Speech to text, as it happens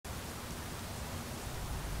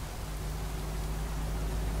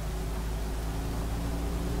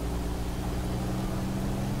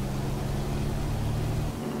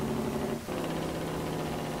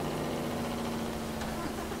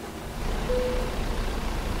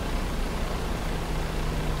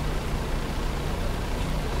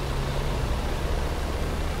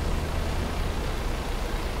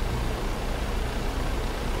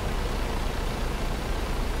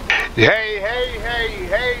Hey,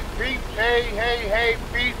 peeps, hey,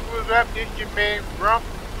 peeps, what's up? This your man Grump.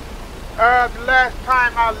 The last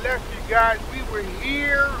time I left you guys, we were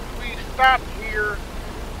here, we stopped here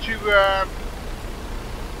to,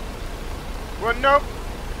 well, nope.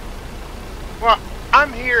 Well,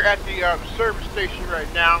 I'm here at the service station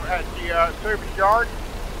right now, at the service yard.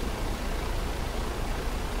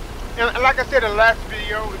 And like I said in the last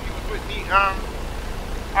video, if you was with me,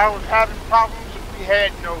 I was having problems, we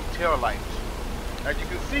had no tail lights. As you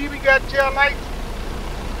can see, we got tail lights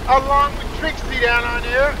along with Trixie down on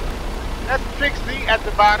there. That's Trixie at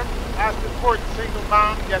the bottom. I support single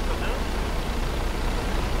mom, yes I do.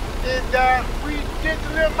 And we did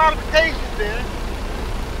some little modifications there.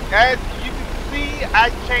 As you can see,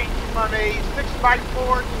 I changed from a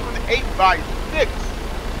 6x4 to an 8x6.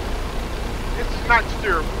 This is not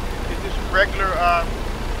steerable. It's just a regular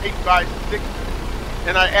 8x6.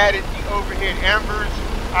 And I added the overhead ambers.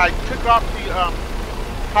 I took off the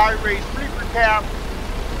high-raised sleeper cap,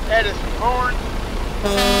 added some horns.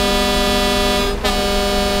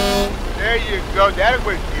 There you go. That's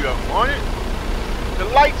what you wanted. The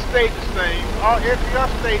lights stayed the same. Everything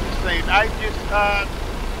else stayed the same. I just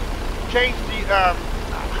changed the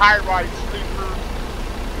high-rise sleeper,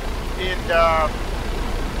 and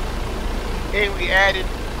we added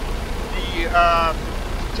the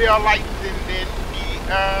tail lights, and then the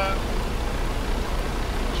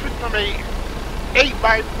switched from a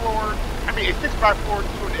 8x4, I mean a 6x4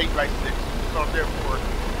 to an 8x6. So therefore,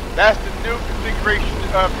 that's the new configuration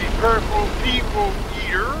of the Purple People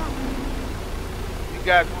Eater. You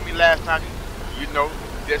guys with me last time, you know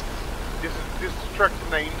this truck's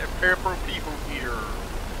named the Purple People Eater.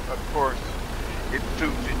 Of course, it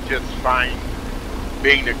suits it just fine,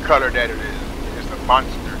 being the color that it is. It's a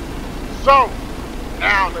monster. So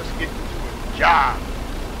now let's get to a job.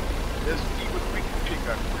 Let's see what we can pick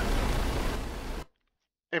up here.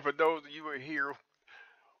 And for those of you who are here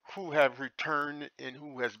who have returned and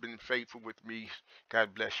who has been faithful with me,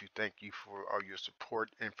 God bless you. Thank you for all your support.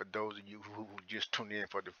 And for those of you who just tuned in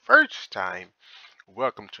for the first time,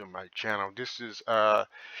 welcome to my channel. This is my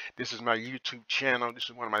YouTube channel. This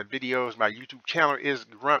is one of my videos. My YouTube channel is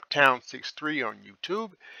GrumpTown63 on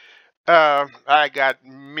YouTube. I got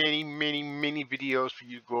many videos for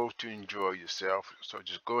you to go to enjoy yourself. So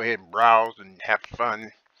just go ahead and browse and have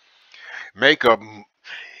fun. Make a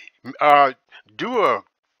do a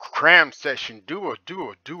cram session. Do a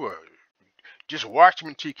just watch them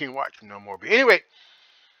until you can't watch them no more. But anyway,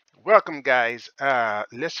 welcome guys.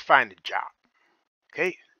 Let's find a job.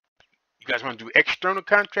 Okay, you guys want to do external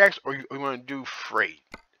contracts or you want to do freight?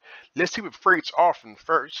 Let's see what freight's offering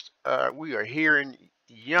first. We are here in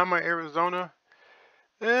Yuma, Arizona.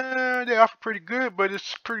 They offer pretty good, but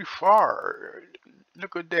it's pretty far.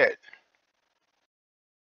 Look at that.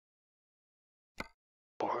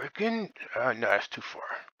 Oregon? No, that's too far.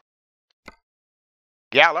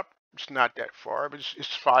 Gallup, it's not that far, but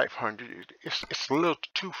it's 500. It's a little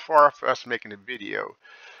too far for us making a video,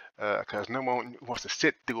 because no one wants to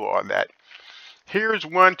sit through all that. Here's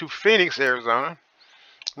one to Phoenix, Arizona.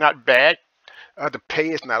 Not bad. The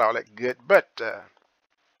pay is not all that good, but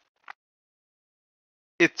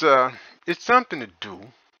it's something to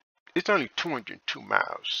do. It's only 202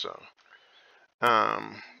 miles, so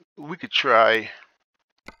we could try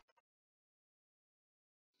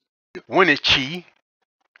Wenatchee.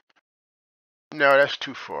 No, that's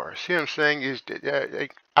too far. See what I'm saying? Is that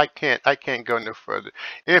I can't go no further.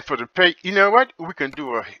 And for the pay, you know what? We can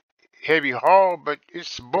do a heavy haul, but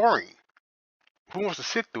it's boring. Who wants to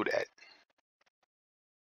sit through that?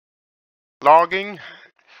 Logging.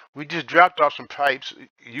 We just dropped off some pipes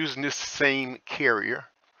using this same carrier.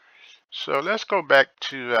 So let's go back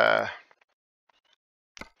to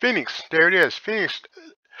Phoenix. There it is, Phoenix.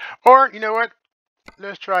 Or you know what?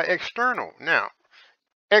 Let's try external now.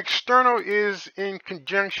 External is in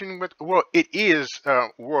conjunction with, well, it is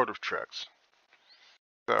World of Trucks.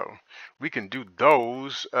 So we can do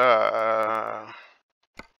those. To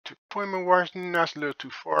Pullman, Washington, that's a little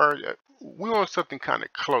too far. We want something kind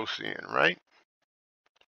of close in, right?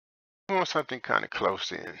 We want something kind of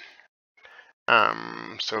close in.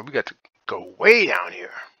 So we got to go way down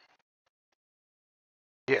here.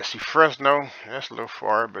 Yeah, see Fresno, that's a little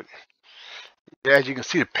far, but as you can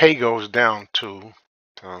see, the pay goes down too.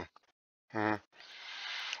 So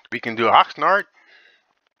we can do Oxnard.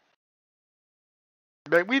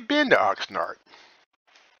 But we've been to Oxnard.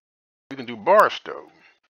 We can do Barstow.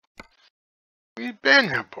 We've been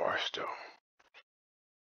to Barstow.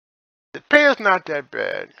 The pay is not that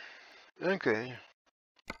bad. Okay.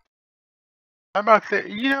 How about that?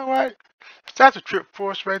 You know what? That's a trip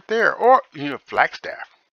for us right there. Or, you know, Flagstaff.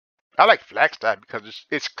 I like Flagstaff because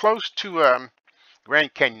it's close to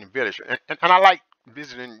Grand Canyon Village, and I like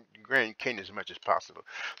visiting Grand Canyon as much as possible.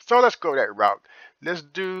 So let's go that route. Let's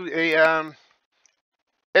do a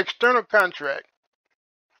external contract.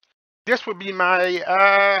 This would be my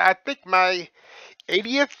I think my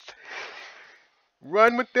 80th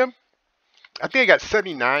run with them. I think I got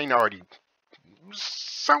 79 already,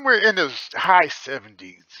 somewhere in the high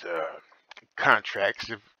 70s contracts,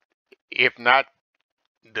 if not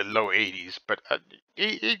the low 80s. But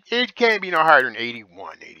it can't be no higher than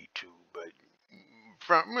 81, 82. But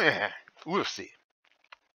from we'll see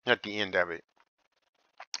at the end of it.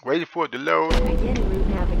 Waiting for it to load. Begin route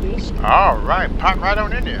navigation. All right, pop right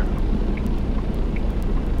on in there.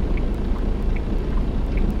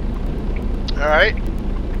 All right.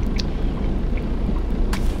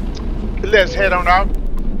 Let's head on out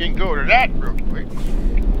and go to that real quick.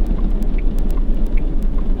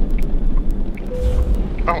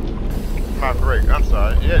 Oh, my brake. I'm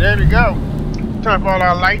sorry. Yeah, there we go. Turn off all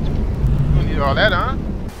our lights. We don't need all that, huh?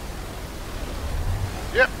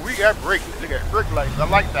 Yep, we got brake. Look at brake lights. I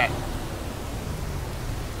like that.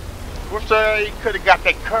 Wish I could have got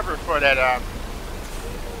that cover for that.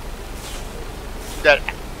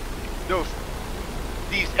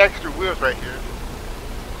 These extra wheels right here,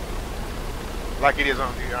 like it is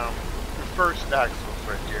on the first axles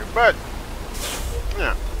right here. But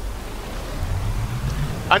yeah,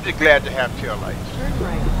 I'm just glad to have tail lights. Turn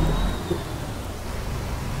right.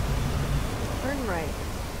 Turn right.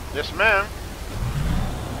 Yes, ma'am.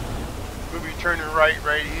 We'll be turning right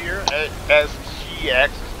here as she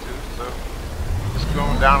asks us to. So just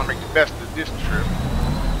going down and make the best of this trip.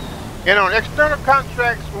 And on external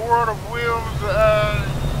contracts, World of Wheels,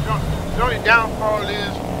 the only downfall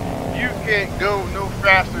is you can't go no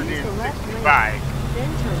faster than 65. Then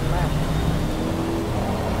turn left.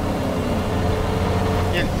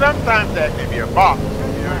 And sometimes that can be a box, you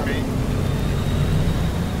know what I mean?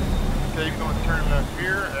 Okay, you're going to turn left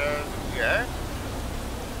here, yeah.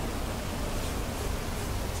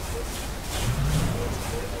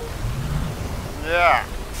 Yeah.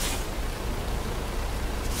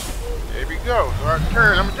 There we go. So I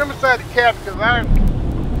turn. I'm gonna jump inside the cab because I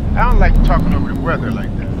don't like talking over the weather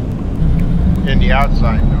like that. In the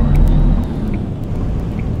outside noise.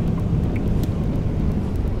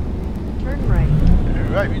 Turn right.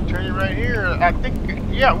 All right, we turning right here. I think,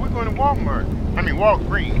 yeah, we're going to Walmart. I mean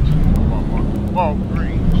Walgreens.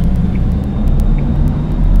 Walgreens.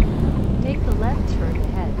 Take the left turn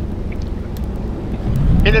ahead.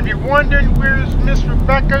 And if you're wondering where's Miss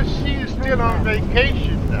Rebecca, she is still on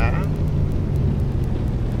vacation now.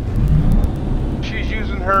 She's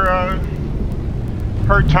using her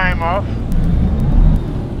time off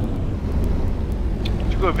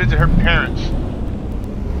to go visit her parents.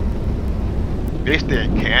 They stay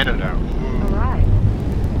in Canada. Alright.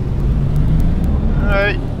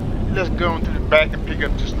 Alright, let's go into the back and pick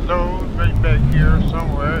up this load right back here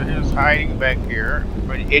somewhere. It is hiding back here,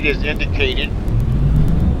 but it is indicated,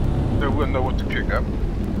 so we'll know what to pick up.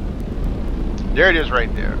 There it is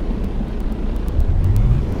right there.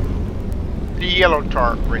 The yellow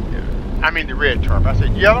tarp right there. I mean the red tarp. I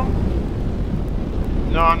said yellow?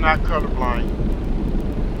 No, I'm not colorblind.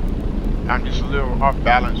 I'm just a little off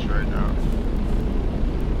balance right now.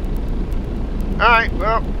 Alright,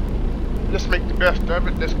 well, let's make the best of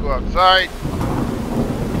it. Let's go outside.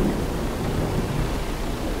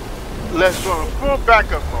 Let's go in full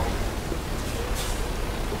backup mode.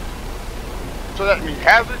 So that means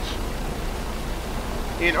hazards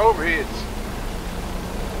and overheads.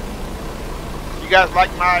 You guys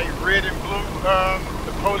like my red and blue,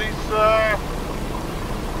 the police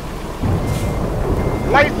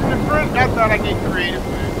lights in the front? I thought I'd get creative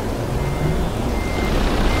with it.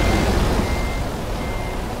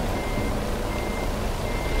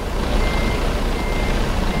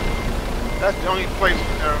 That's the only place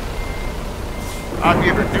I'll be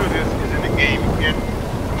able to do this is in the game. You can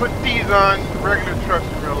put these on regular trucks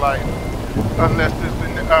in real life, unless it's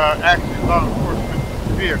an actual law enforcement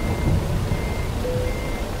vehicle.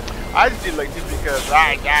 I just did like this because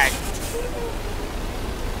I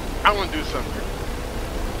want to do something.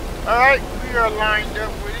 Alright, we are lined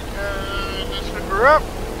up with it. Let's hook her up.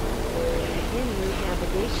 Begin route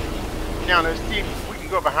navigation. Now let's see if we can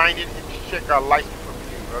go behind it and check our license for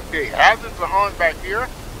view. Okay, hazards are on back here.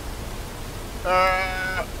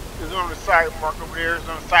 It's on the side mark over there. It's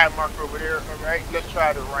on the side mark over there. Alright, let's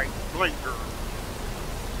try the right blinker.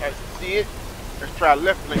 As you see it. Let's try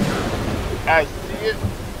left blinker. As you see it.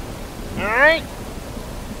 Alright.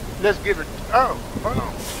 Let's give it, oh, hold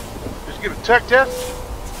on. Let's give it a tuck test.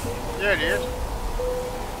 There it is.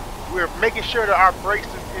 We're making sure that our brakes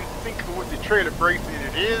is in sync with the trailer brakes,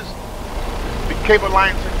 and it is. The cable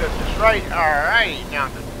line set up just right. Alright, now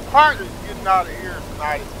the part is getting out of here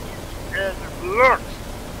tonight is easy as it looks.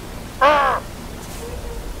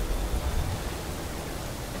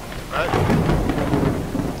 Right.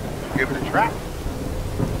 Give it a try.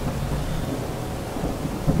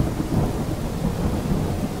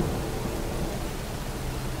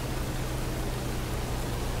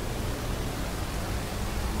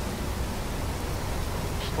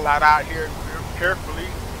 Slide out here real carefully.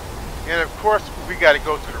 And of course, we got to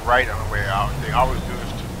go to the right on the way out. They always do this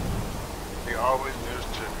to me. They always do this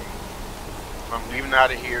to me. If I'm leaving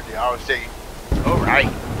out of here, they always say, all right.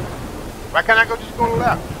 Why can't I just go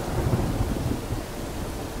left?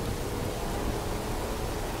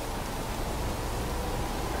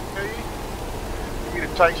 Okay. Give me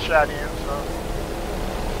the tight shot in, so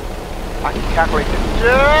I can calculate it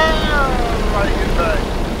just right inside.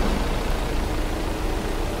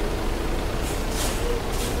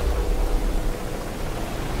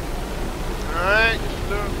 Alright, just a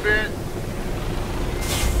little bit.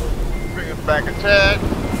 Bring it back a tad.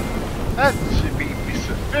 That should be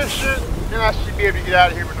sufficient. Then I should be able to get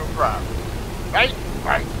out of here with no problem. Right?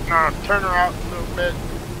 Right. Now turn her out a little bit.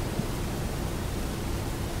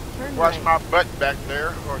 Watch my butt back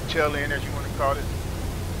there, or tail end as you want to call it.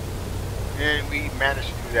 And we managed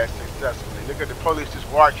to do that successfully. Look at the police just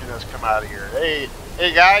watching us come out of here. Hey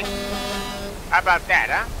guys. How about that,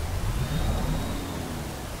 huh?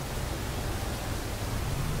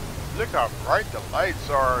 Look how bright the lights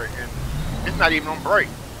are, and it's not even on bright.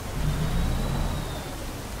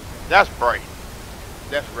 That's bright.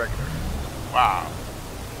 That's regular. Wow.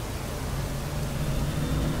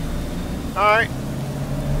 Alright.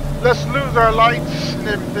 Let's lose our lights and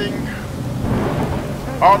everything.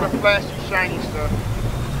 All the flashy, shiny stuff.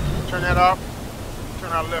 Turn that off.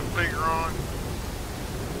 Turn our left figure on.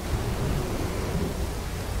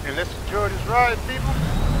 And let's enjoy this ride, people.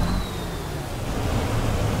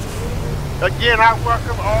 Again, I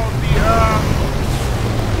welcome all the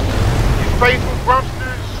faithful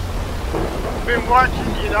Grumpsters who've been watching,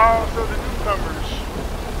 and also the newcomers.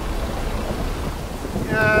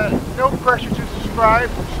 No pressure to subscribe.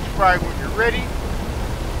 Subscribe when you're ready.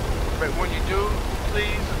 But when you do,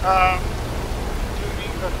 please do me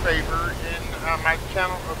a favor and my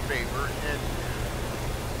channel a favor and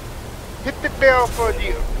hit the bell for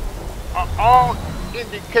the all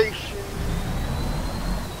indication.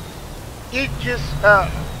 It just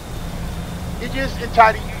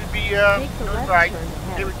entitles you to be notified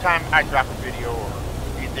every time I drop a video or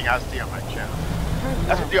anything I see on my channel.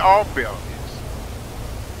 That's what the all bell is.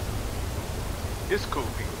 It's cool,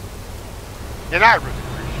 people, and I really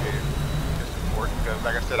appreciate it, the support, because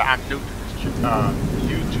like I said, I'm new to this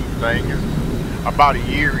YouTube thing. It's about a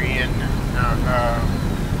year in.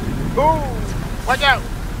 Ooh, watch out!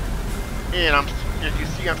 And as you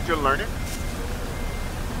see, I'm still learning.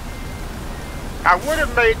 I would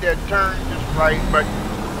have made that turn just right, but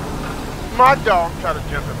my dog tried to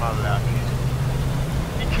jump in my lap.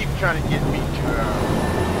 He keeps trying to get me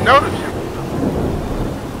to notice him.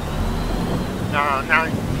 Now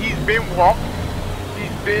he's been walked.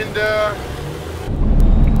 He's been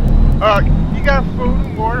he got food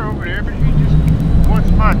and water over there, but he just wants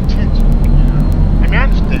my attention. You know, I mean, I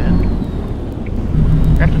understand.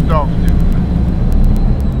 That's what dogs do.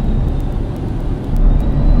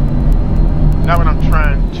 Now when I'm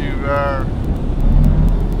trying to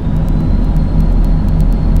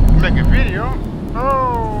make a video,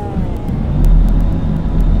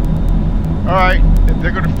 alright, if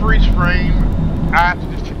they're going to freeze frame, I have to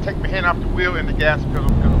just take my hand off the wheel and the gas pedal,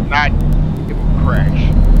 because if not, it will crash.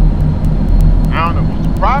 I don't know what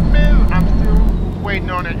the problem is. I'm still waiting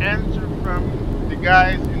on an answer from the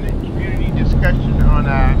guys in the community discussion on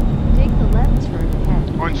take the left turn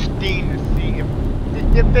ahead. On Steam to see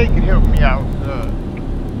if they could help me out.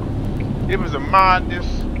 It was a mod this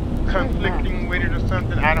conflicting with it or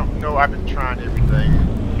something. I don't know. I've been trying everything,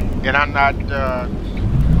 and I'm not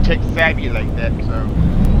tech savvy like that. So,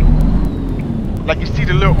 like you see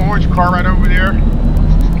the little orange car right over there.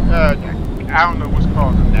 I don't know what's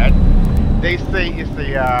causing that. They say it's a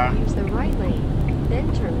use the right lane,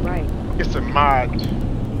 then turn right. It's a mod,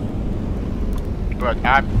 but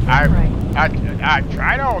I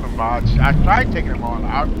tried all the mods. I tried taking them all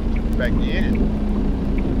out back in,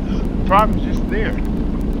 and the problem's just there.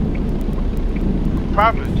 The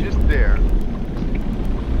problem is just there.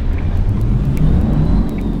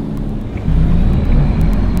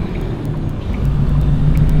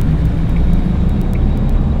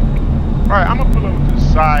 Alright, I'm gonna pull over to the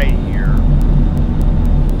side here.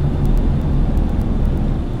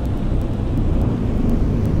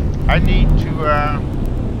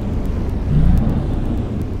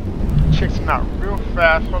 real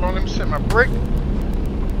fast. Hold on, let me set my brake.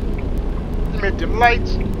 Let me hit the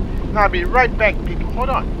lights. And I'll be right back, people. Hold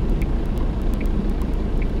on.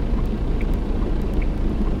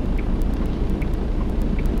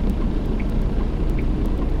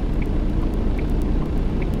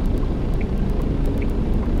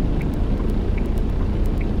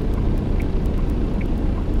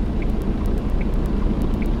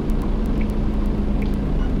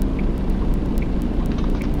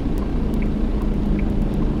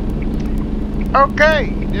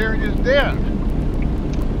 Okay, there it is there.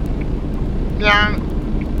 Now,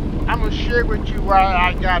 I'm going to share with you why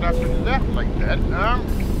I got up and left like that.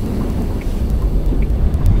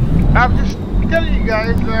 I was just telling you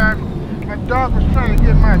guys, my dog was trying to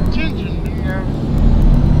get my attention. And,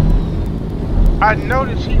 I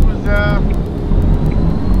noticed he was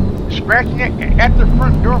scratching at the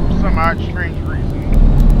front door for some odd, strange reason.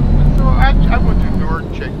 And so I went to the door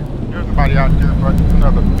and checked. There's nobody out there but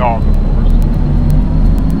another dog, of course.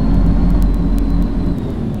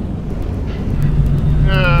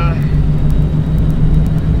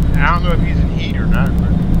 I don't know if he's in heat or not,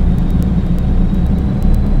 but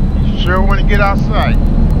he sure want to get outside.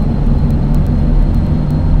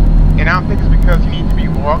 And I don't think it's because he needs to be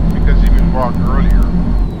walked, because he was walked earlier.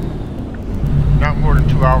 Not more than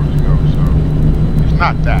 2 hours ago, so it's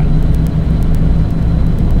not that.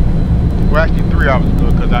 Well, actually 3 hours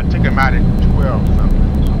ago, because I took him out at 12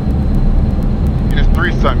 something. So. And it's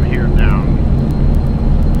 3 something here now.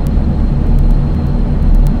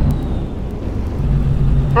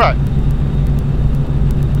 But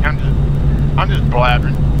I'm just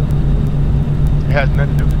blabbering. It has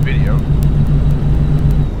nothing to do with the video.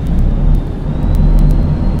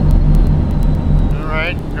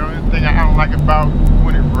 Alright, the only thing I don't like about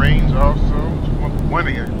when it rains also, one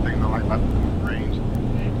of the things I don't like about when it rains,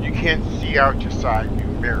 you can't see out your side view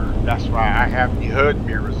mirror. That's why I have the hood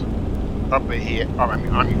mirrors up ahead, I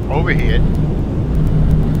mean overhead.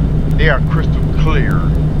 They are crystal clear.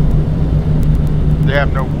 They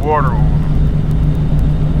have no water on them.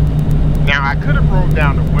 Now I could have rolled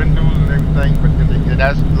down the windows and everything, but then again,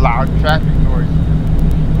 that's loud traffic noise,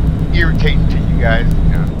 irritating to you guys.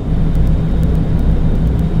 Yeah.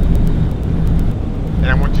 And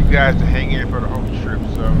I want you guys to hang in for the whole trip,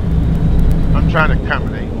 so I'm trying to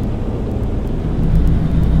accommodate.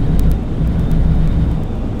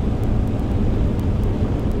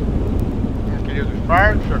 Okay, there's a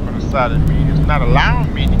fire truck on the side of me. It's not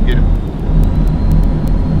allowing me to get it.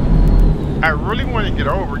 I really want to get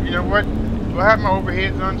over. You know what? Do I have my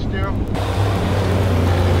overheads on still?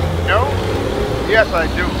 No? Yes, I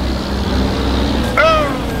do. Oh!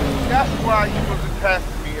 That's why you wasn't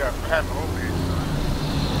passing me up for having my overheads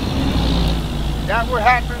on. That's what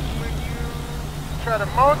happens when you try to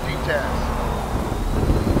multitask.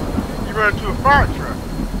 You run into a fire truck.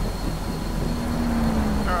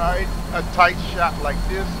 Alright, a tight shot like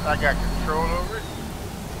this, I got control over it.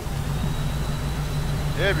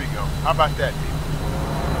 There we go. How about that, people?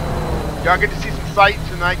 Y'all get to see some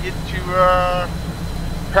sights, and I get to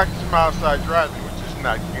practice my outside driving, which is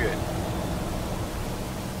not good.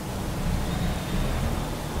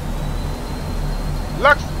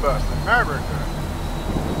 Luxbus, America.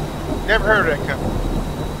 Never heard of that company.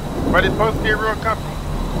 But it's supposed to be a real company.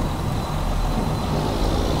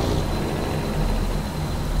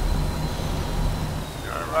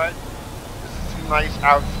 Alright. This is some nice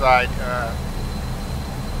outside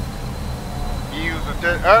views of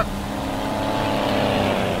the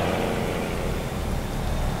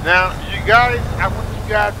Now, you guys, I want you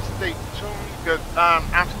guys to stay tuned because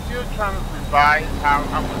I'm still trying to revise how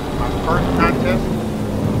I went to my first contest.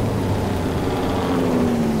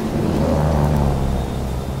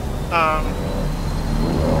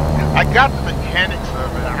 I got the mechanics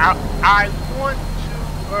of it. I want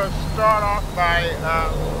to start off by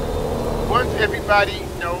once everybody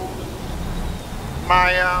knows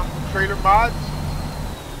my trailer mods,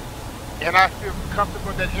 and I feel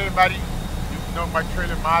comfortable that everybody know my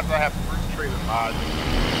trailer mods. I have 3 trailer mods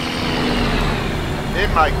in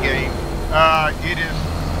my game. It is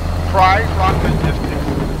Pride Rock Logistics.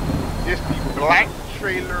 It's the black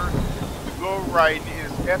trailer to go riding. It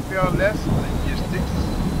is FLS Logistics.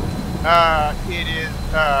 It is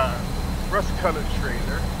rust colored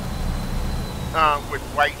trailer with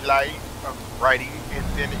white light writing, and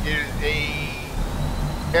then it is a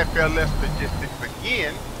FLS Logistics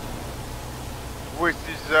again, which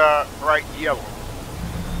is bright yellow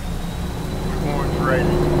with orange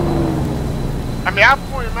writing. I mean, I'll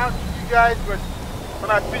point them out to you guys, but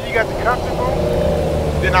when I feel you guys are comfortable,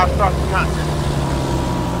 then I'll start the contest.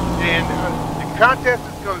 And the contest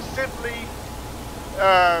is going to simply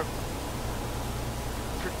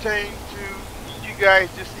pertain to you guys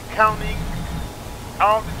just counting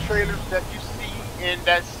all the trailers that you see in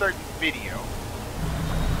that certain video.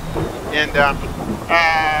 And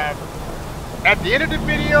at the end of the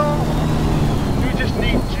video, you just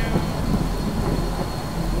need to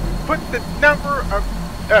put the number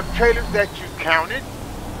of trailers that you counted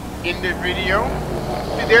in the video.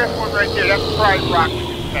 See, there's one right there. That's Pride Rock we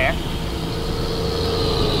just passed.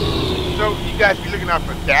 So you guys be looking out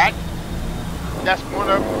for that. That's one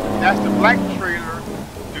of them. That's the black trailer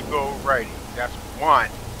to go riding. That's one.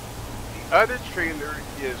 The other trailer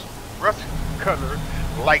is rust color,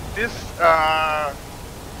 like this.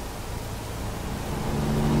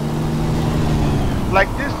 Like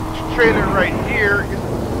this trailer right here.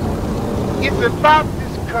 It's about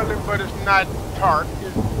this color, but it's not dark.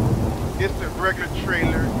 It's a regular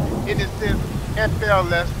trailer, and it says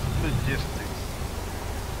FLS Logistics.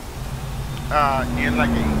 And like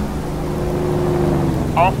a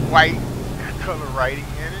off-white color writing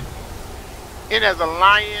in it. It has a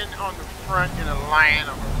lion on the front and a lion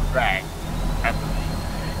on the back, I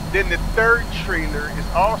believe. Then the third trailer is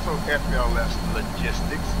also FLS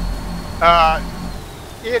Logistics.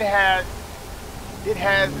 It has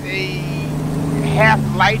a half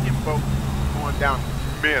lighted boat going down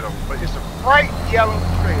the middle, but it's a bright yellow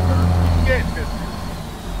trailer. You get this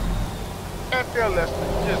FLS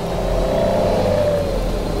Logistics.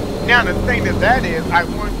 Now the thing that is, I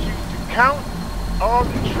want you to count all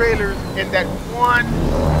the trailers in that one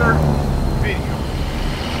certain video.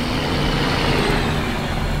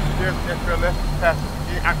 There's FLS passes.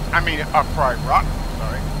 I mean, Pride Rock.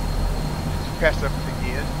 Sorry. Just pass up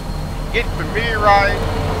again. Get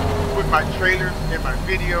familiarized with my trailers in my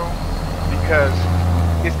video, because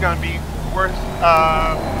it's gonna be worth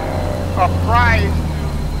a prize to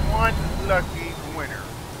one lucky winner.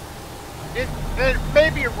 It may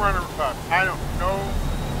be a runner-up. I don't know.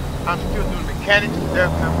 I'm still doing mechanics. There's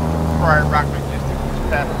no Pride Rock Logistics. Just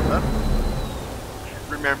pass it up.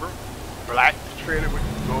 Remember, black trailer with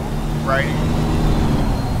gold writing.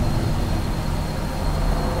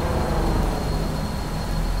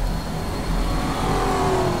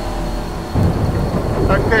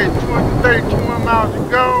 Okay, 232 more miles to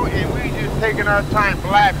go, and we just taking our time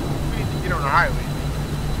blabbing. We need to get on the highway.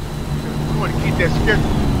 We want to keep that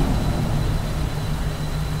schedule.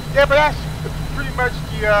 Yeah, but that's pretty much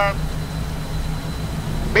the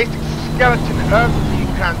basic skeleton of the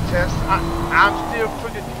contest. I'm still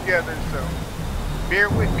putting it together, so bear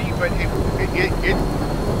with me, but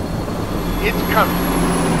it's coming.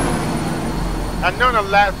 I know in the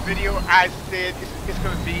last video I said it's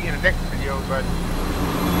going to be in the next video,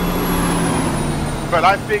 but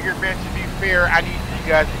I figured, man, to be fair, I need you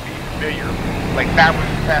guys to be familiar. Like that was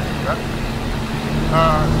passing up.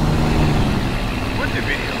 What's the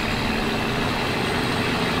video?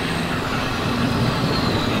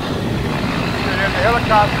 There's a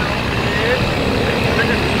helicopter over there.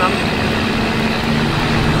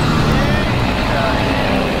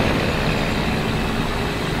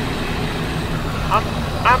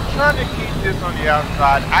 I'm trying to keep this on the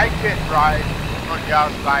outside. I can't drive on the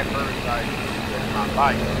outside bird side. That's my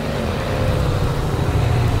life.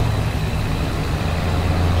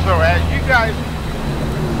 So as you guys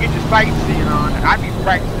get your sightseeing on, I be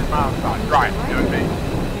practicing my outside driving. You know what I mean?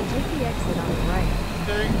 And take the exit on the right.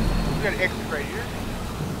 Okay, we got an exit right here.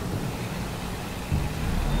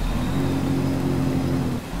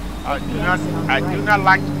 I do not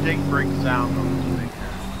like the jake brake sound on this thing.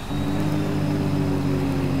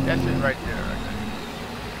 That's it right there.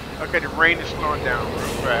 Okay, the rain is slowing down real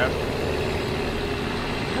fast.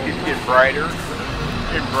 It's getting brighter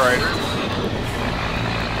and brighter.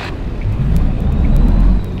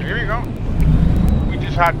 Here we go. We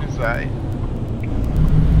just hopped inside.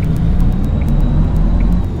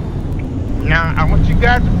 Now I want you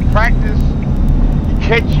guys to practice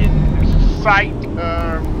catching sight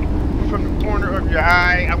from the corner of your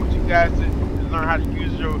eye. I want you guys to learn how to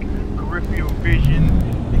use your peripheral vision,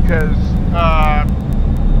 because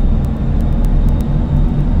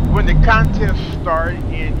when the contest starts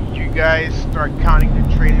and you guys start counting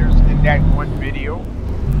the trailers in that one video,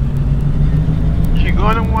 you're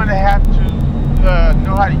going to want to have to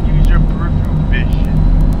know how to use your peripheral vision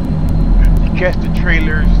to catch the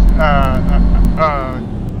trailers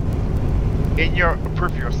in your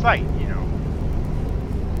peripheral sight, you know.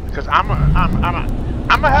 Because I'm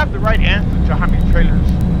gonna have the right answer to how many trailers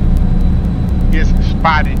is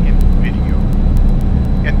spotted in the video,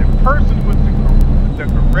 and the person with the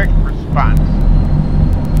correct response,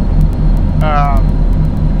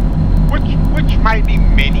 which might be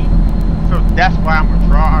many, so that's why I'm gonna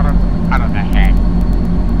draw out of the hat.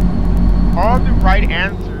 All the right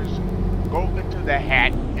answers go into the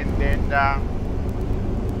hat, and then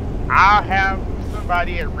I'll have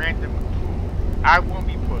somebody at random pull. I won't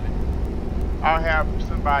be pulling. I'll have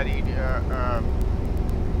somebody to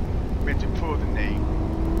pull the name,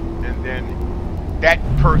 and then that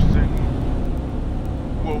person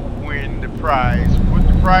will win the prize. What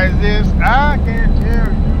the prize is, I can't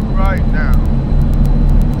tell you right now.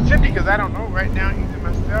 Simply because I don't know right now either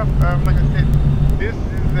myself. Like I said, this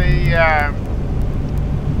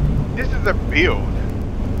is a build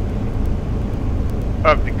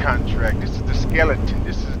of the contract. This is the skeleton.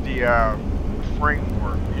 This is the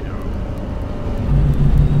framework, you know.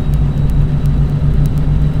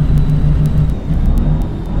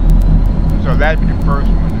 So that'd be the first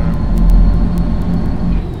one.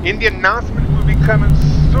 And the announcement will be coming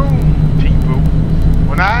soon, people.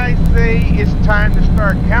 When I say it's time to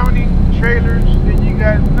start counting trailers, then you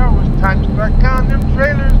guys know it's time to start counting them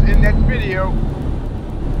trailers in that video.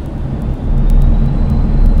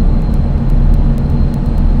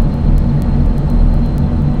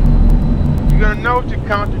 You're gonna know to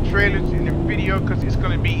count the trailers in the video because it's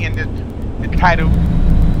gonna be in the title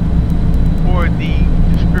or the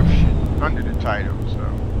description under the title. So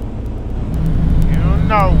you'll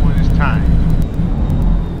know when it's time.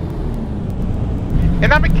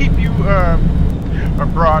 And I'm gonna keep you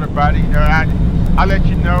abroad about it. I'll let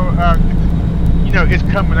you know. You know, it's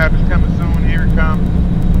coming up. It's coming soon. Here it comes.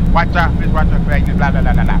 Watch out for this. Watch out for that. Blah blah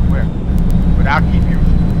blah blah blah. Well, but I'll keep you.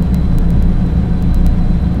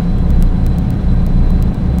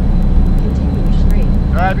 Continue straight.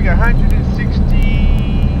 All right, we got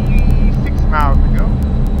 166 miles to go.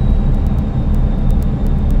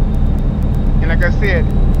 And like I said,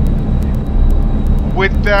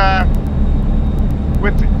 with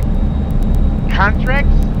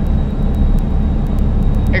contracts,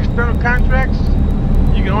 external contracts,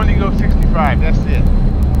 you can only go 65. That's it.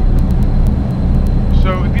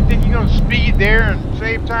 So if you think you're gonna speed there and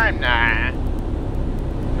save time, nah.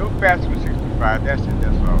 Go faster with 65. That's it.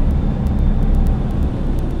 That's all.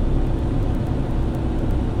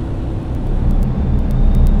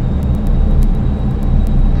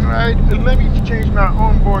 All right. Let me change my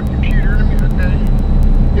onboard computer. Okay.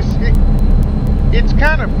 It's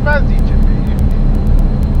kind of fuzzy to me.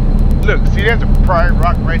 Look, see, there's a pride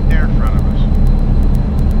rock right there in front of us.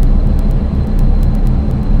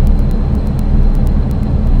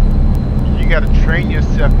 You got to train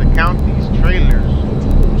yourself to count these trailers,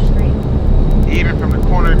 Continue straight. even from the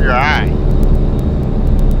corner of your eye.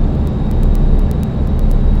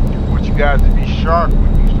 I want you guys to be sharp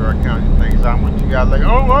when you start counting things. I want you guys like,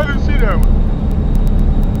 oh, I didn't see that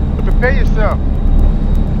one. But prepare yourself.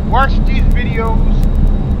 Watch these videos,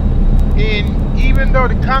 and even though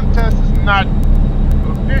the contest is not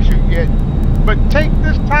official yet, but take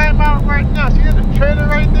this time out right now. See, there's a trailer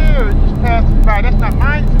right there that just passed by. That's not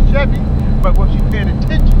mine, it's a Chevy, but was you paying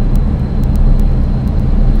attention?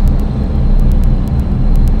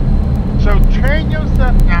 So train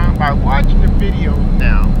yourself now by watching the videos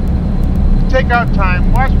now. Take out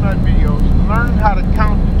time, watch my videos, learn how to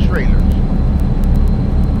count the trailers.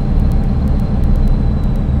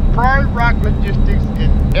 Pride Rock Logistics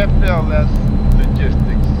and FLS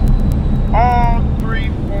Logistics. All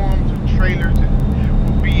three forms of trailers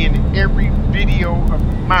will be in every video of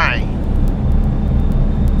mine.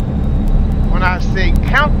 When I say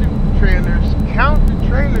count the trailers,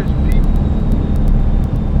 people.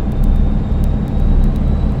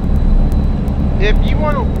 If you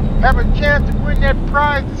want to have a chance to win that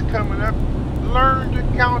prize that's coming up, learn to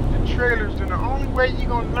count the trailers. And the only way you're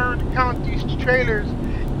going to learn to count these trailers,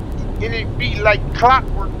 and it be like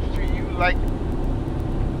clockwork to you, like,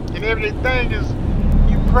 and everything is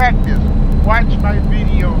you practice. Watch my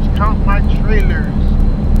videos, count my trailers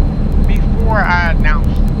before I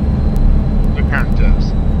announce the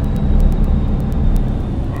contest.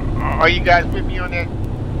 Are you guys with me on that?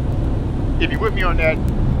 If you're with me on that,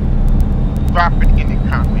 drop it in the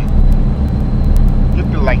comment. Hit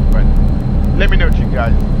the like button. Let me know what you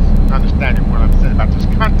guys understanding what I'm saying about this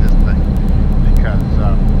contest thing, because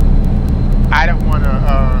I don't want to.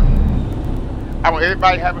 I want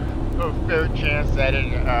everybody to have a fair chance at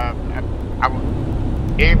it. I want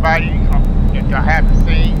everybody to have the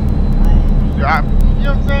same rules. You know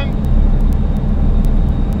what I'm saying?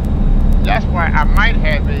 That's why I might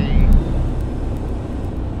have a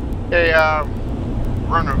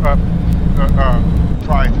runner-up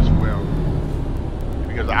prize as well,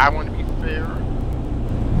 because I want to be fair.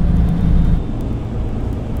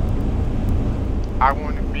 I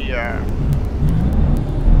want to be I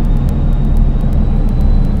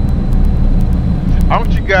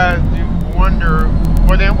want you guys to wonder,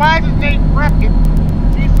 well then why is his name Bracket?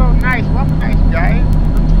 See, so nice. Well, I'm a nice guy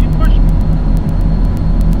until you push me.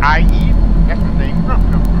 I.E., that's my name. Come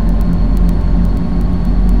from.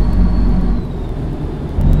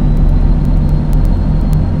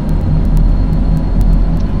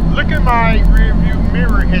 Look at my rear view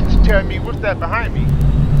mirror and tell me what's that behind me.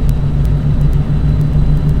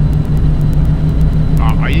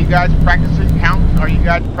 Are you guys practicing counts? Are you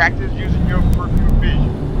guys practicing using your peripheral vision?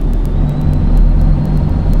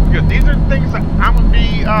 Because these are things that I'm going to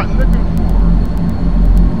be looking for.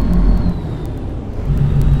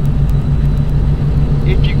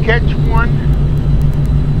 If you catch one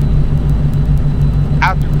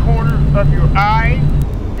out the corner of your eye,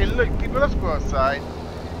 and look, people, let's go outside.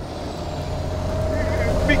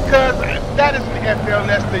 Because that is an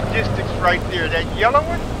FLS logistics right there. That yellow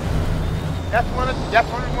one, that's one of the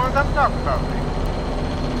ones I'm talking about.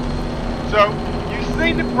 So you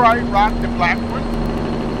see the Pride Rock, the black one,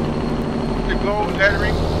 the gold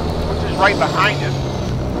lettering, which is right behind us.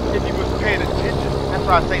 If you was paying attention, that's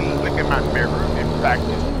why I say look at my mirror and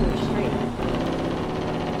practice.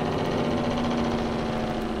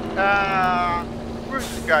 Where's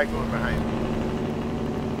the guy going behind me?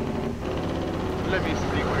 Let me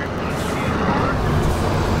see where he is.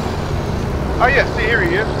 Oh yeah, see, here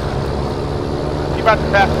he is. He's about to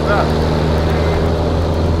pass us up.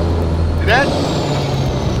 See that?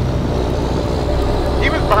 He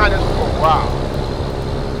was behind us for a while.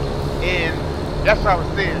 And that's what I was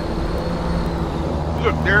saying.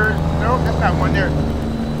 Look, no, that's not one there.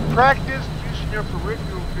 Practice using your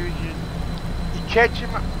peripheral vision. You catch him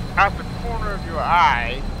out the corner of your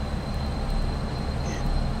eye.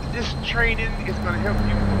 This training is going to help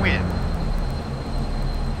you win.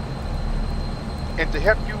 And to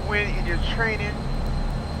help you win in your training,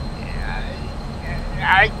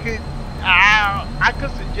 I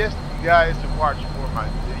could suggest you guys to watch more of my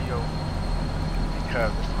videos,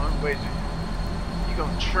 because it's one way you're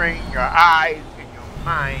going to train your eyes and your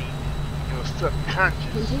mind, your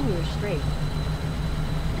subconscious. Continue straight.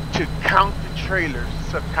 To count the trailers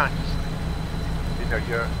subconsciously. You know,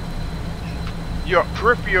 your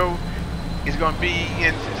peripheral is going to be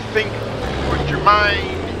in sync with your mind,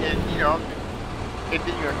 and you know, and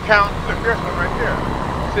then you count. Look, there's one right there.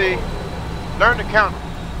 See, learn to count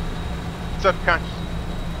subconsciously.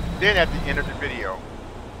 Then at the end of the video,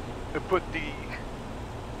 to put the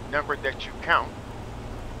number that you count,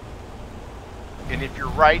 and if you're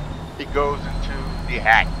right, it goes into the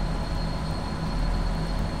hat.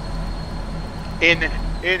 And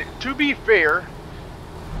to be fair,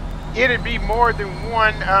 it'd be more than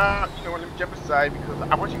one, you know, let me jump aside because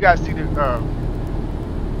I want you guys to see the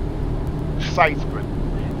sights, but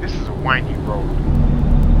this is a windy road.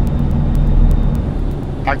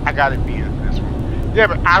 I gotta be in for this one. Yeah,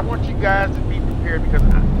 but I want you guys to be prepared because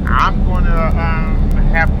I'm going to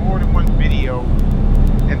have more than one video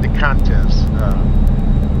in the contest.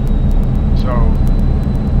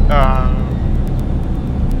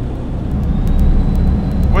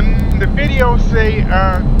 When the video say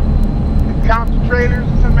count the trailers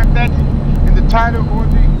or something like that in the title or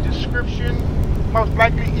the description, most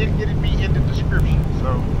likely it'll be in the description,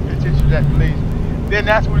 so pay attention to that, please. Then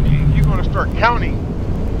that's when you're going to start counting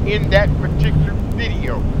in that particular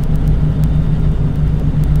video.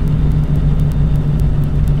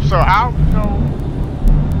 So I'll know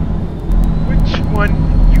which one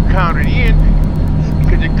you counted in,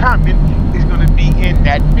 because your comment is going to be in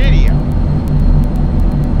that video.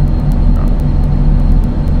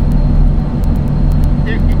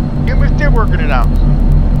 And we're still working it out.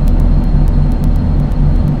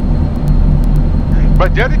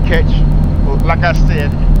 But the other catch, well, like I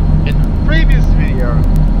said in the previous video,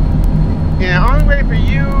 and the only way for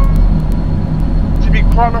you to be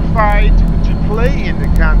qualified to play in the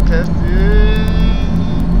contest is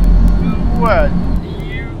what?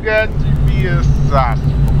 You got to be a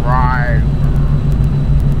subscriber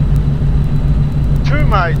to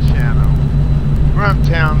my channel,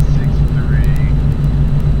 Rumtown63.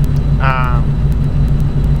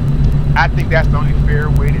 I think that's the only fair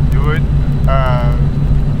way to do it.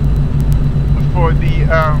 For the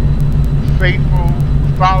faithful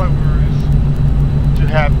followers to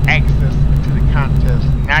have access to the contest,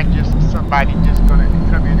 not just somebody just gonna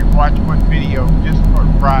come in and watch one video just for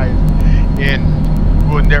a prize and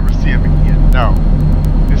we'll never see them again. No,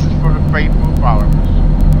 this is for the faithful followers.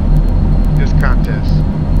 This contest,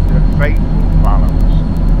 the faithful followers,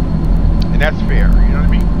 and that's fair. You know what I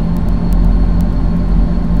mean?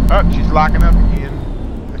 Oh, she's locking up again.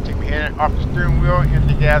 Let's take my hand off the steering wheel and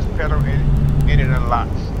the gas pedal, and it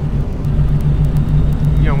unlocks.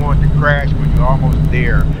 You don't want it to crash when you're almost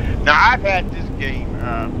there. Now, I've had this game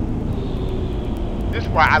This is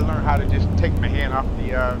why I learned how to just take my hand off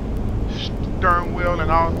the steering wheel and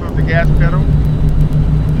also the gas pedal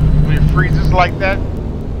when it freezes like that.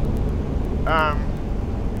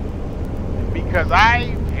 Because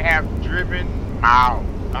I have driven miles.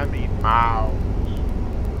 I mean miles.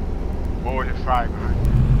 More than 500.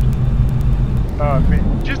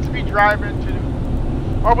 Just to be driving to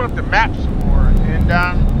open up the map some more, and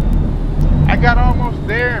I got almost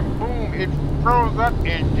there, and boom, it froze up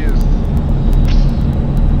and just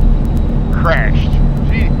crashed.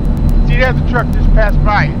 See, there's a truck just passed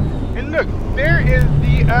by it, and look, there is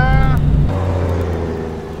the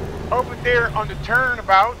over there on the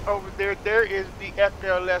turnabout over there. There is the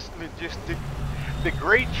FLS Logistic, the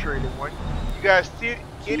great trailer one. You guys see it?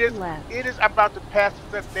 It is about to pass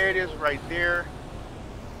us up. There it is, right there.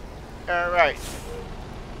 All right.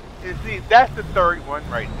 You see, that's the third one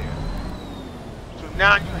right there. So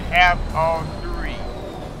now you have all three.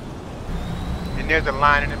 And there's a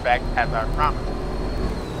line in the back, as I promised.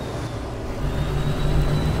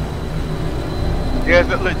 There's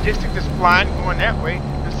a logistic that's flying going that way.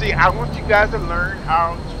 And see, I want you guys to learn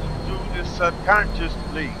how to do this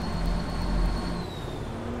subconsciously.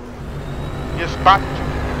 Just spot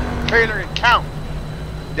the trailer and count.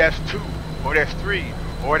 That's 2, or that's 3,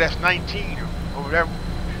 or that's 19, or whatever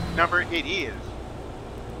number it is.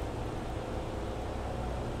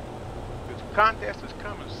 The contest is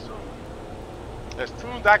coming soon. As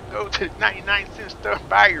soon as I go to the 99-cent stuff,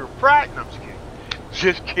 buy your pride. No, I'm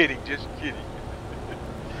just kidding. Just kidding.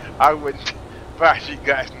 I wouldn't buy you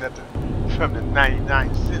guys nothing from the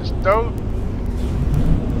 99-cent stove.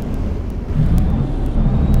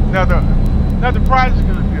 Now the prize is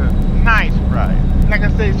gonna be a nice prize. Like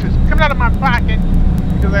I say, it's just coming out of my pocket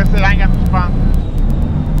because like I said, I ain't got no sponsors.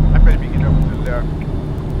 I better be getting over to the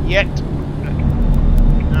yet.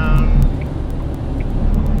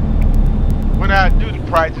 When I do the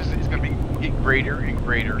prizes, it's gonna get greater and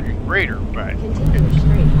greater and greater. But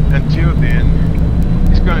until then,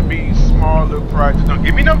 it's gonna be small little prizes. Don't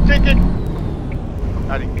give me no ticket.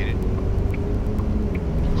 I didn't get it.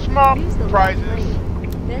 Small prizes.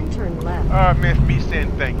 Then turn left. Man, me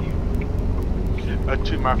saying thank you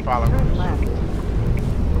to my followers. Turn left.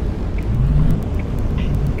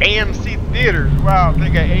 AMC theaters. Wow, they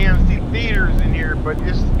got AMC theaters in here, but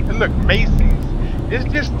it's look, Macy's. It's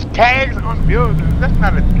just tags on buildings. That's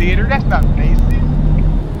not a theater. That's not Macy's.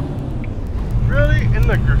 Really? And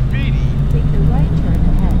look, graffiti. Take the right turn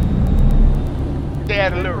ahead. They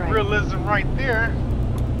had a little realism right there.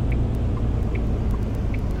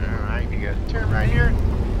 Alright, you got to turn right here.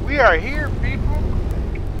 We are here, people.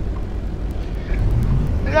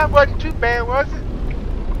 That wasn't too bad, was it?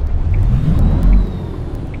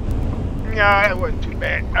 No, that wasn't too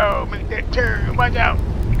bad. Oh, make that turn. Watch out,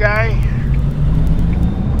 guy.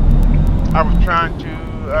 I was trying to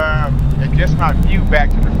adjust my view back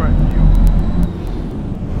to the front view.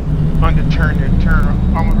 On the turn and turn.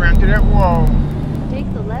 Almost ran to that wall. Take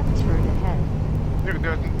the left turn ahead.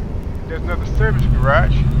 Look, there's another service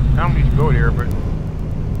garage. I don't need to go there, but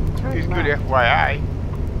it's good FYI.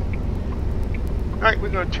 Alright, we're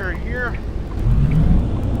going to turn here.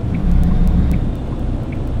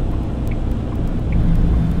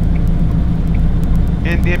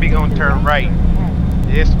 And then we're going to turn right.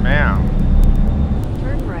 Yes, ma'am.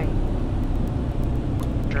 Turn right.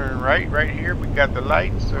 Turn right here. We got the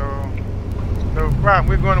light, so right,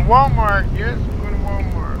 we're going to Walmart. Yes, we're going to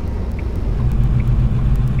Walmart.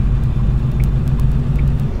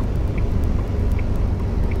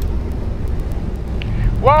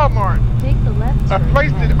 Walmart. Take the left turn. A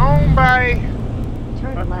place that's owned by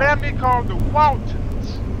a left. family called the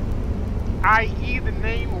Waltons, i.e. the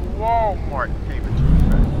name Walmart came into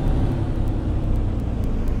effect.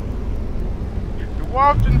 The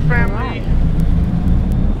Walton family,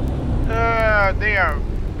 they are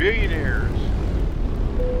billionaires.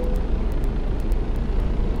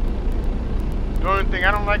 The only thing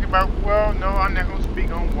I don't like about, well, no, I'm not going to speak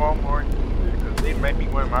on Walmart either, because they might be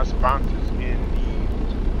one of my sponsors in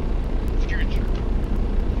the future.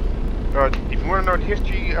 If you want to know the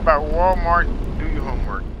history about Walmart, do your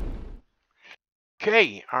homework.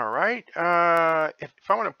 Okay, alright. If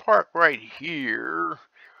I want to park right here,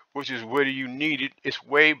 which is where you need it, it's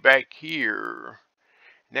way back here.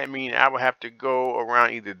 That means I will have to go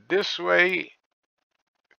around either this way,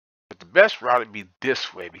 but the best route would be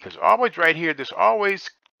this way, because always right here, there's always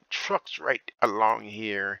trucks right along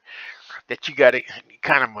here that you got to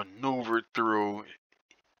kind of maneuver through.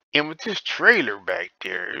 And with this trailer back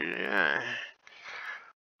there, yeah.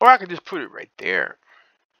 Or I could just put it right there.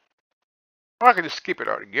 Or I could just skip it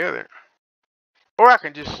altogether. Or I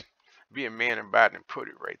can just be a man about it and put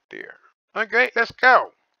it right there. Okay, let's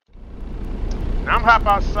go. Now I'm hop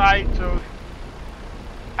outside so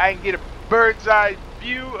I can get a bird's eye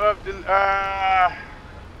view of the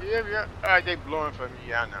yeah. They blowing for me,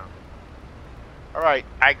 yeah, I know. Alright,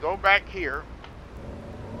 I go back here.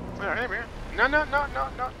 Alright, no.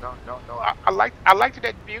 I liked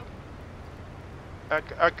that view.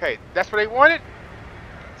 Okay, that's what they wanted.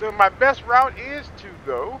 So my best route is to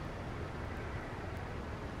go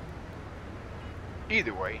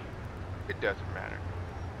either way. It doesn't matter.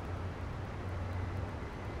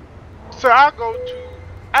 So I'll go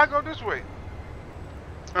this way.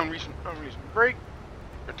 Unleash the brake,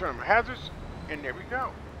 return my hazards, and there we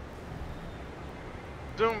go.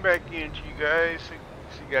 Zoom back into you guys so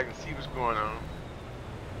you guys can see what's going on.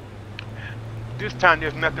 This time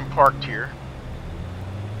there's nothing parked here.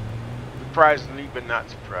 Surprisingly, but not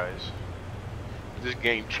surprised. This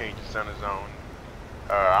game changes on its own.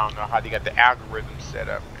 I don't know how they got the algorithm set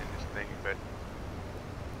up in this thing, but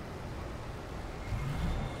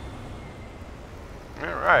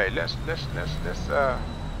all right, let's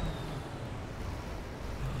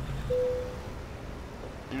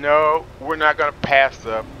no, we're not gonna pass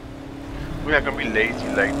up. We're not gonna be lazy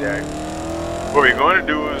like that. What we're gonna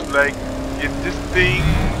do is like get this thing.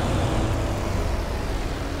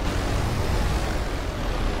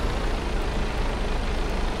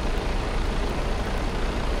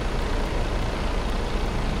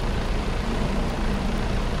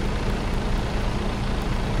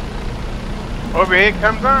 Over here it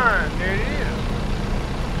comes on. There it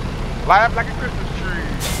is. Light up like a Christmas tree.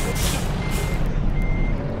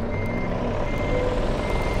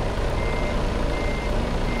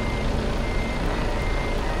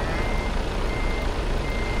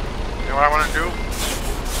 You know what I want to do?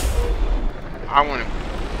 I'm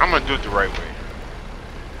gonna do it the right way.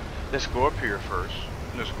 Let's go up here first.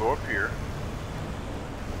 Let's go up here.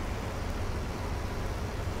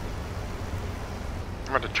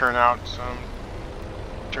 I'm going to turn out some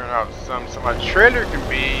so my trailer can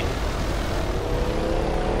be.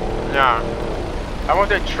 Nah, I want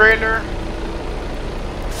that trailer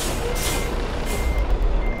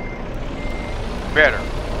better.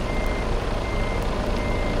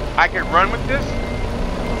 I can run with this.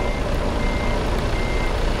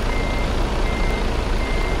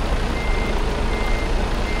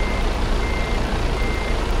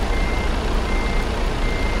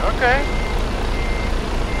 Okay.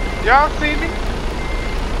 Y'all see me?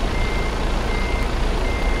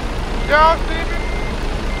 Y'all see me?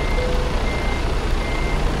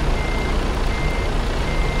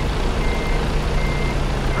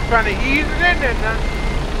 I'm trying to ease it in there now.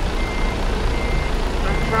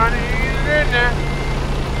 I'm trying to ease it in there.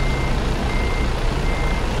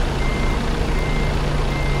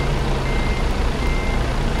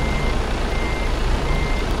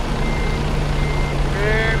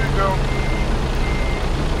 There we go.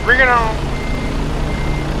 Bring it on.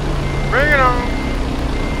 Bring it on.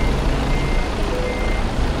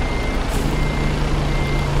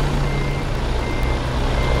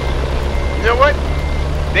 You know what?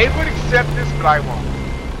 They would accept this, but I won't.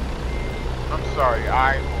 I'm sorry,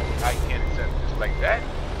 I won't. I can't accept this like that.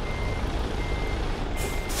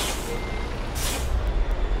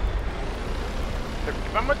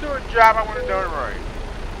 If I'm gonna do a job, I want to do it right.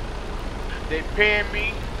 They paying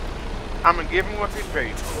me, I'm gonna give them what they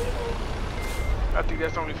pay for. I think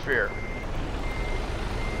that's only fair.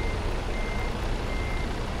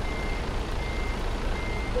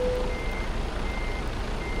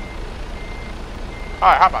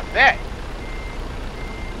 Alright, how about that?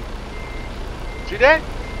 See that?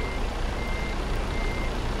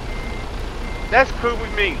 That's cool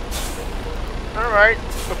with me. Alright,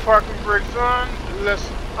 the parking brake's on. Let's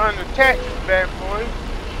unattach this bad boy.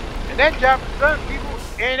 And that job is done, people.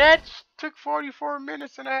 And that took 44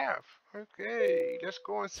 minutes and a half. Okay, let's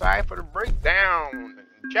go inside for the breakdown.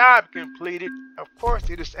 Job completed. Of course,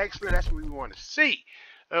 it is excellent. That's what we want to see.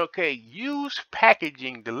 Okay, used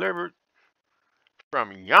packaging delivered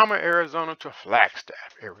from Yama, Arizona to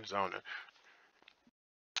Flagstaff, Arizona.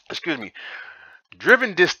 Excuse me.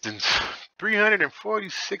 Driven distance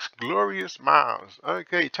 346 glorious miles.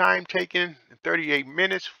 Okay, time taken 38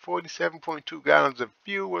 minutes. 47.2 gallons of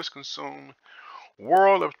fuel was consumed.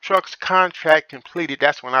 World of Trucks contract completed.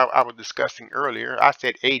 That's when I was discussing earlier. I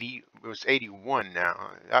said 80. It was 81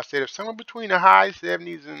 now. I said if somewhere between the high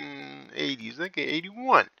 70s and 80s. Okay,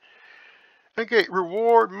 81. Okay,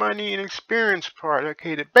 reward money and experience part.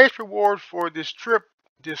 Okay, the base reward for this trip,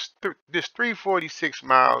 this 346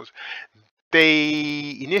 miles,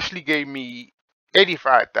 they initially gave me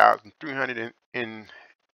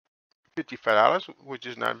 $85,355, which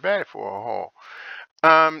is not bad for a haul.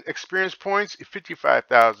 Experience points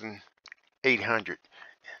 55,800.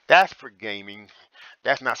 That's for gaming.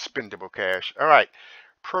 That's not spendable cash. All right.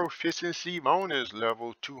 Proficiency bonus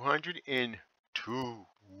level 202.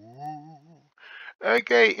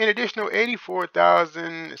 Okay, an additional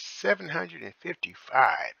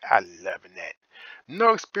 84,755. I loving that.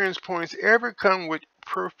 No experience points ever come with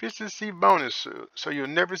proficiency bonus, so you'll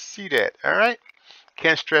never see that. All right.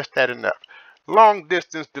 Can't stress that enough. Long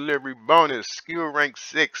distance delivery bonus, skill rank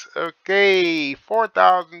 6. Okay,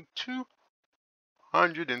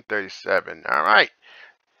 4,237. All right.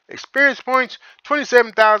 Experience points,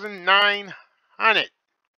 27,900.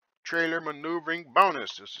 Trailer maneuvering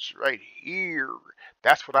bonus. This is right here.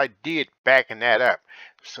 That's what I did backing that up.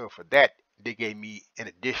 So for that, they gave me an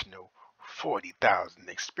additional 40,000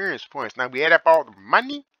 experience points. Now we add up all the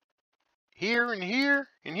money here and here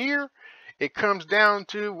and here. It comes down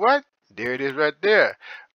to what? There it is right there.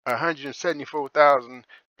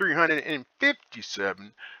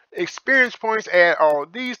 174,357 experience points. Add all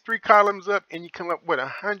these three columns up and you come up with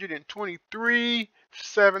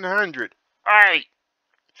 123,700. All right.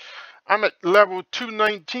 I'm at level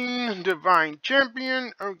 219, Divine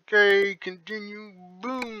Champion. Okay, continue.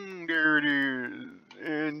 Boom, there it is.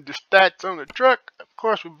 And the stats on the truck, of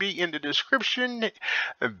course, will be in the description.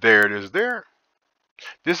 There it is there.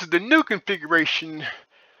 This is the new configuration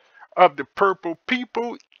of the Purple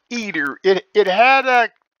People Eater. It had a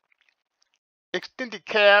extended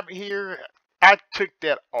cab here. I took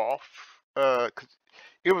that off because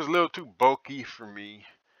it was a little too bulky for me.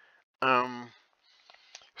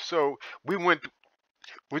 So we went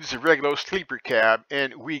with just a regular sleeper cab,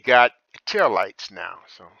 and we got tail lights now.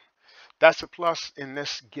 So that's a plus. And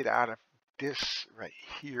let's get out of this right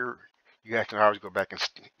here. You guys can always go back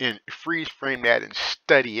and freeze frame that and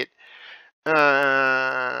study it.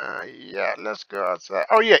 Yeah, let's go outside.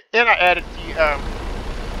 Oh yeah, and I added the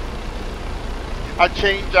I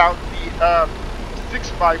changed out the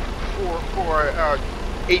 6x4 for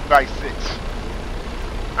 8x6.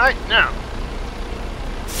 All right, now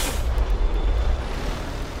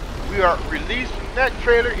we are released from that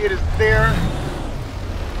trailer. It is there.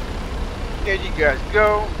 There you guys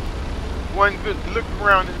go. One good look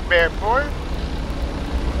around this bad boy.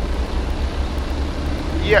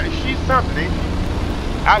 Yeah, she's something, ain't she?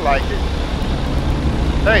 I like it.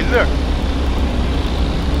 Hey, look.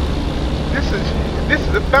 This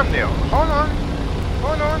is a thumbnail.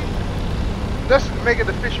 Hold on. Let's make it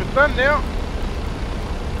official thumbnail.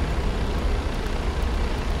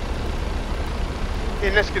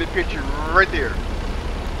 And let's get a picture right there.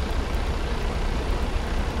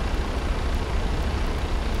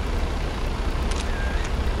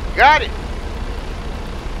 Got it.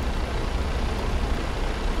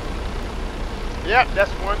 Yep,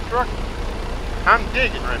 that's one truck. I'm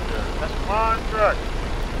digging right there. That's one truck.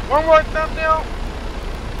 One more thumbnail.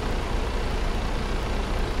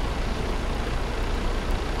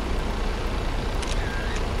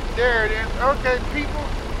 There it is. Okay, people.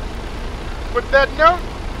 With that note,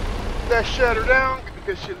 let's shut her down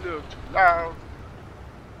because she's a little too loud.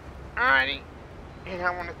 Alrighty. And I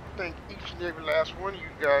want to thank each and every last one of you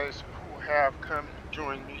guys who have come to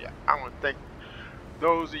join me. I want to thank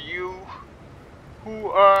those of you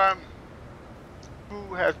who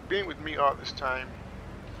has been with me all this time.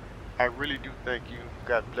 I really do thank you.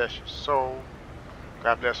 God bless your soul.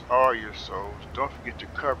 God bless all your souls. Don't forget to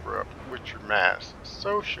cover up with your mask.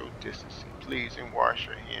 Social distancing, please, and wash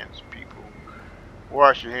your hands, people.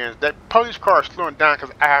 Wash your hands. That police car is slowing down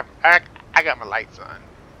because I got my lights on.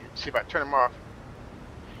 See if I turn them off.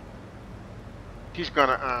 He's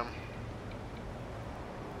gonna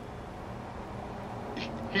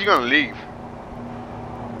leave.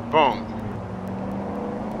 Boom.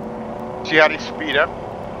 See how they speed up?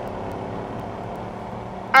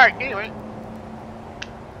 Alright, anyway.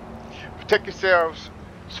 Protect yourselves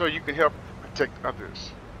so you can help protect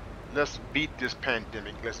others. Let's beat this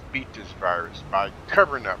pandemic. Let's beat this virus by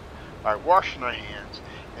covering up, by washing our hands,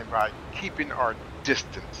 and by keeping our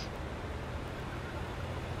distance.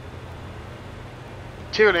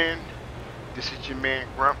 Till then, this is your man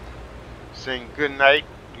Grump saying good night,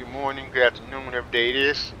 good morning, good afternoon, whatever day it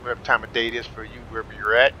is, whatever time of day it is for you, wherever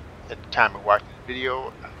you're at the time of watching this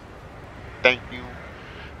video. Thank you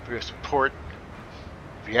for your support.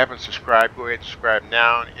 If you haven't subscribed, go ahead and subscribe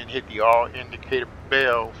now and hit the all indicator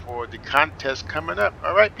bell for the contest coming up.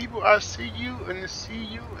 Alright people, I'll see you and see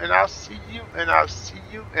you and I'll see you and I'll see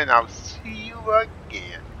you and I'll see you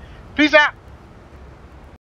again. Peace out.